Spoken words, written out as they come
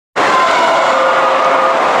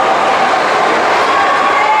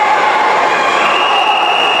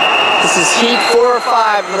This is heat 4 or 5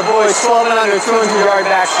 for the boys 12 and under, 200-yard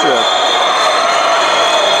backstroke.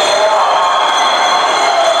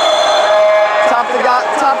 Top to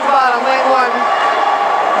bottom, lane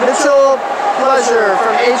 1. Mitchell Pleasure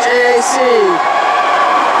from HAAC.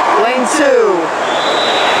 Lane 2.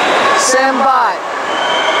 Sam Bott.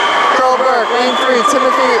 Carl Burke. Lane 3.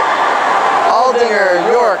 Timothy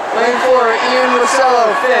Aldinger, York. Lane 4. Ian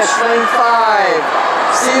Rosello, Fish. Lane 5.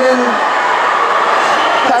 Stephen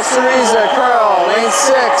Pastoriza, Curl. Lane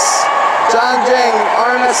 6. John Jang,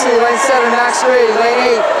 RMSC. Lane 7. Max Grady.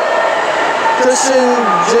 Lane 8. Christian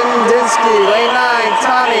Jindinsky. Lane 9.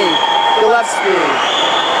 Tommy Gillespie.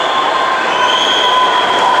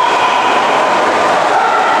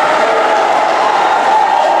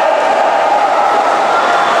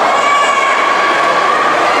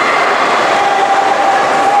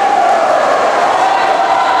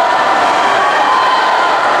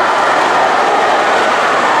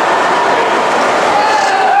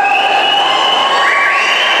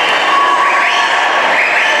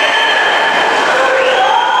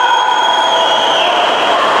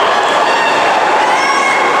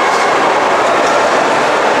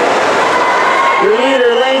 Your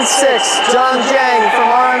leader, lane 6, John Jang from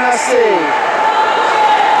RMSC.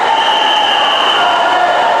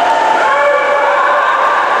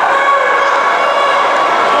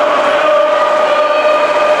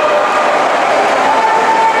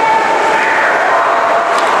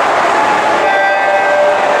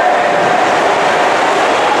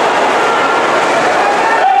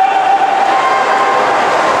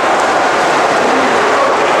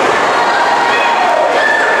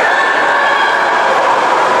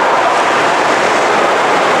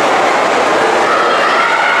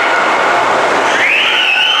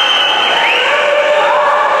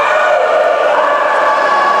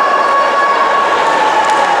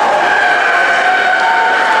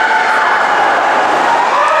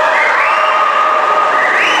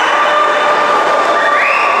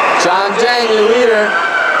 John Jang, your leader.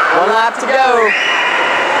 1 lap to go.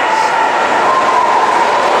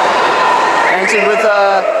 Entered with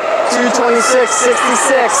a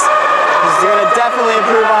 2:26.66. He's going to definitely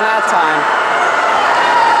improve on that time.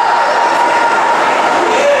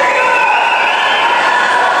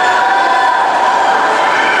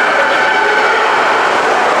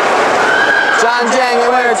 John Jang,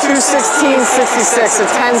 your winner, 2:16.66, a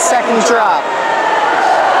 10-second drop.